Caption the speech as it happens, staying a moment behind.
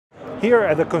Here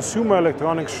at the Consumer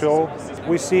Electronics Show,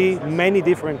 we see many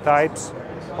different types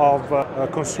of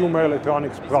consumer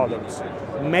electronics products.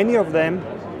 Many of them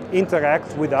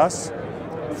interact with us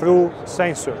through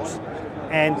sensors,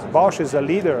 and Bosch is a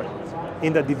leader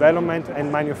in the development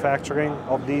and manufacturing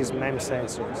of these MEMS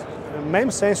sensors.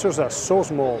 MEMS sensors are so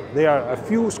small, they are a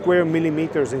few square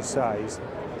millimeters in size,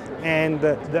 and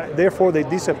therefore they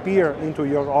disappear into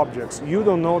your objects. You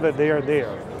don't know that they are there.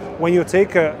 When you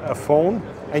take a phone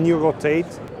and you rotate,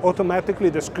 automatically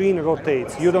the screen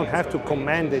rotates. You don't have to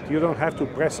command it, you don't have to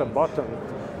press a button.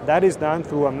 That is done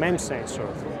through a MEMS sensor.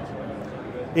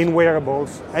 In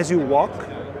wearables, as you walk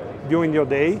during your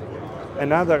day,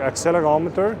 another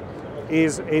accelerometer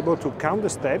is able to count the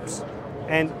steps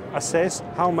and assess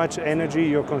how much energy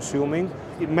you're consuming.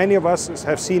 Many of us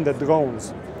have seen the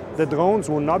drones. The drones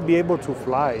will not be able to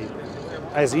fly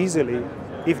as easily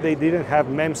if they didn't have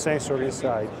MEMS sensor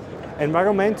inside.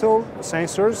 Environmental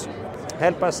sensors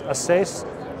help us assess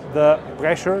the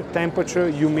pressure, temperature,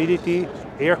 humidity,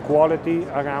 air quality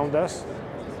around us.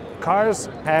 Cars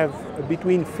have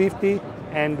between 50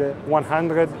 and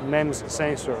 100 MEMS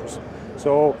sensors.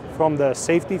 So from the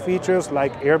safety features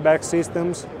like airbag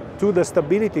systems to the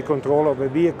stability control of a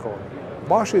vehicle.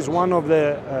 Bosch is one of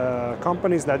the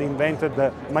companies that invented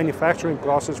the manufacturing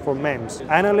process for MEMS.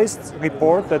 Analysts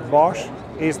report that Bosch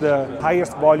is the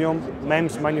highest volume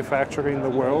MEMS manufacturer in the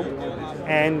world,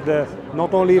 and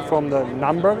not only from the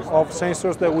number of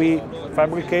sensors that we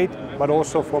fabricate, but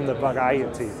also from the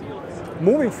variety.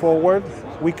 Moving forward,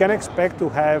 we can expect to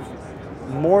have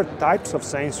more types of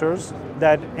sensors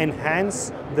that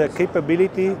enhance the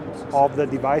capability of the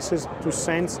devices to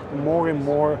sense more and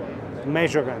more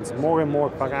measurements, more and more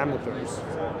parameters,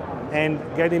 and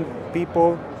getting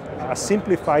people a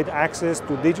simplified access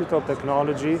to digital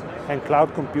technology and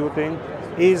cloud computing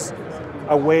is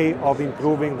a way of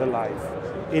improving the life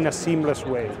in a seamless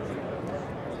way.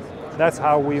 That's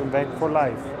how we invent for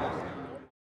life.